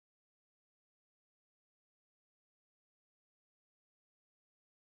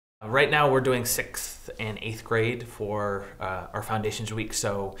Right now we're doing 6th and 8th grade for our Foundations Week.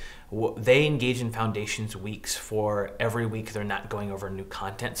 So they engage in Foundations Weeks for every week they're not going over new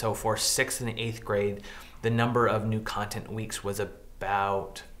content. So for 6th and 8th grade, the number of new content weeks was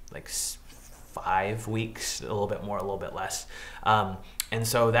about like 5 weeks, a little bit more, a little bit less. And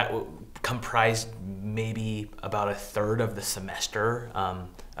so that comprised maybe about a third of the semester,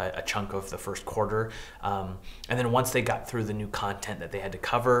 a chunk of the first quarter. And then once they got through the new content that they had to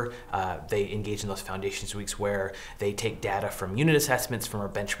cover, they engaged in those Foundations Weeks where they take data from unit assessments, from our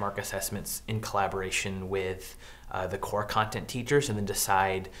benchmark assessments in collaboration with the core content teachers, and then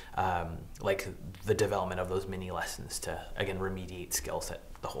decide like the development of those mini lessons to, again, remediate skills that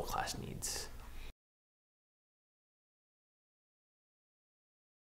the whole class needs.